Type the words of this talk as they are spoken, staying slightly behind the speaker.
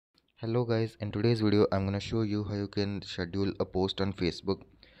Hello guys, in today's video I'm gonna show you how you can schedule a post on Facebook.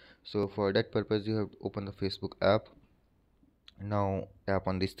 So for that purpose you have to open the Facebook app. Now tap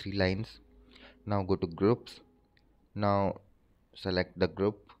on these three lines. Now go to groups. Now select the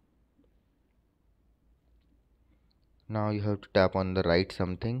group. Now you have to tap on the write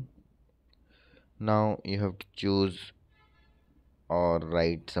something. Now you have to choose or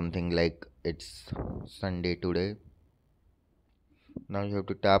write something like it's Sunday today. Now you have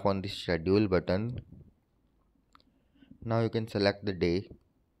to tap on the schedule button. Now you can select the day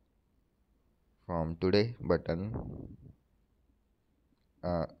from today button.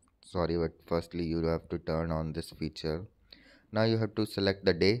 uh, Sorry, but firstly you have to turn on this feature. Now you have to select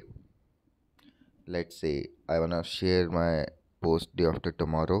the day. Let's say I wanna share my post day after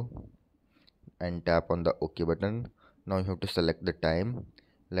tomorrow and tap on the OK button. Now you have to select the time.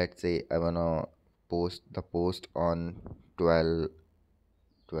 Let's say I wanna post the post on 12:12.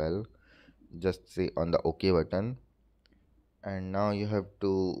 Just say on the OK button. And now you have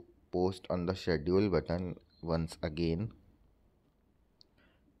to post on the schedule button once again,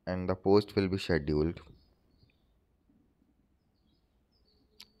 and the post will be scheduled.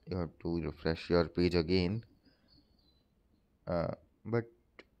 You have to refresh your page again, but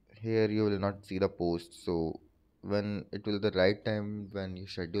here you will not see the post. So when it will the right time when you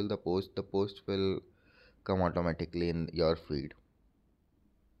schedule the post will come automatically in your feed.